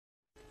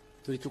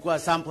Tulichukua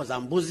sample za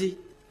mbuzi,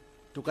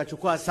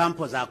 tukachukua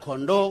sample za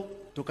kondoo,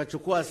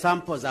 tukachukua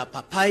sample za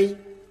papai,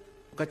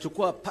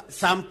 tukachukua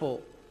sample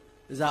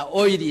za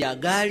oili ya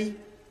gari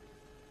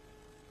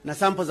na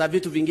sample za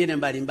vitu vingine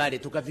mbalimbali,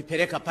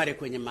 tukavipeleka pale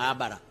kwenye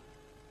maabara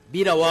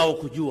bila wao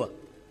kujua,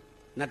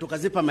 na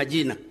tukazipa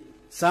majina.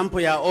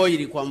 Sample ya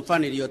oili kwa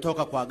mfano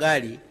iliyotoka kwa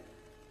gari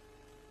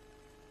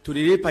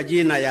tulilipa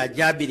jina ya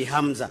Jabiri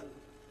Hamza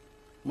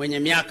mwenye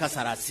miaka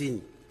 30,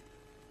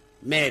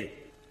 male.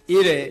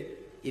 Ile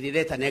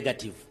ilileta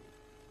negative.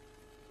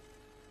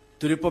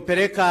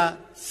 Tulipopeleka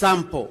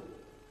sample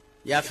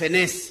ya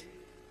fenesi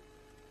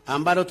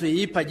ambalo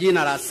tuliipa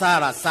jina la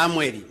Sara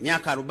Samuel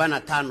miaka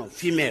 45,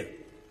 female,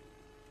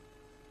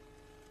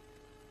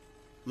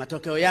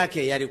 matokeo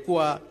yake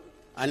yalikuwa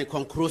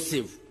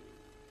unconclusive.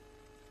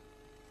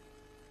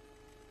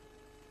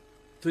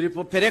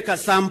 Tulipopeleka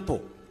sample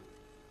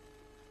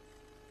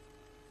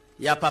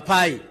ya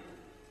papai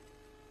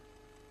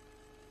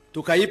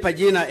tukaipa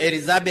jina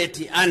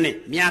Elizabeth Anne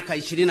miaka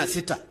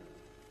 26,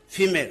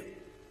 female,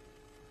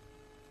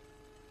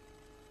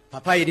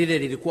 papai lile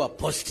lilikuwa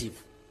positive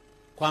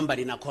kwamba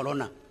lina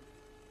corona.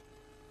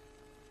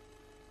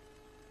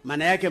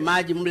 Maana yake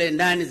maji mle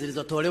ndani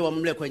zilizotolewa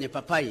mle kwenye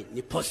papai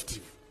ni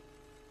positive.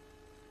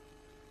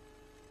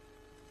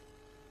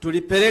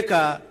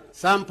 Tulipeleka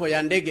sample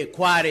ya ndege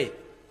Kware,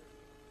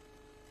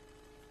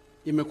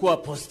 imekuwa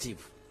positive.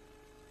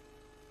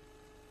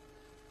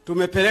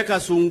 Tumepeleka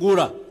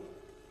sungura,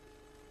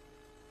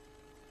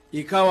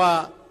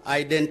 ikawa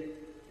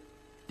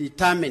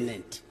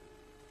determinant.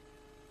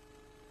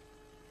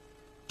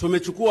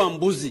 Tumechukua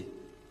mbuzi,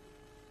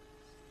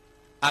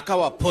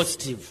 akawa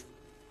positive.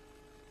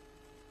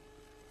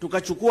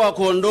 Tukachukua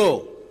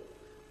kondoo,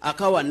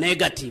 akawa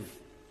negative,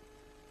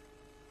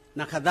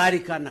 na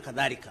kadhalika na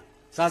kadhalika.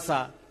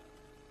 Sasa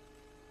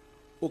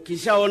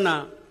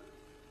ukishaona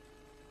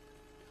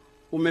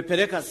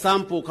umepeleka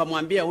sample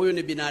ukamwambia huyu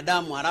ni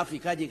binadamu, halafu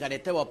ikaji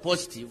ikaletewa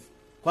positive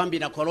kwamba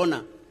ina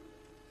corona,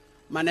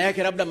 maana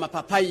yake labda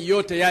mapapai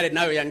yote yale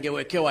nayo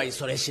yangewekewa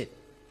isolation.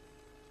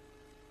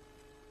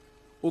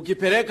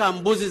 Ukipeleka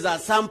mbuzi za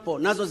sample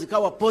nazo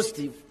zikawa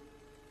positive,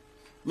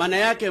 maana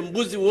yake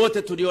mbuzi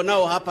wote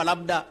tulionao hapa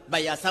labda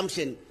by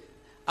assumption,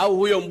 au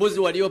huyo mbuzi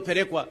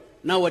waliopelekwa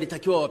nao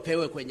walitakiwa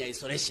wapewe kwenye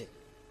isolation.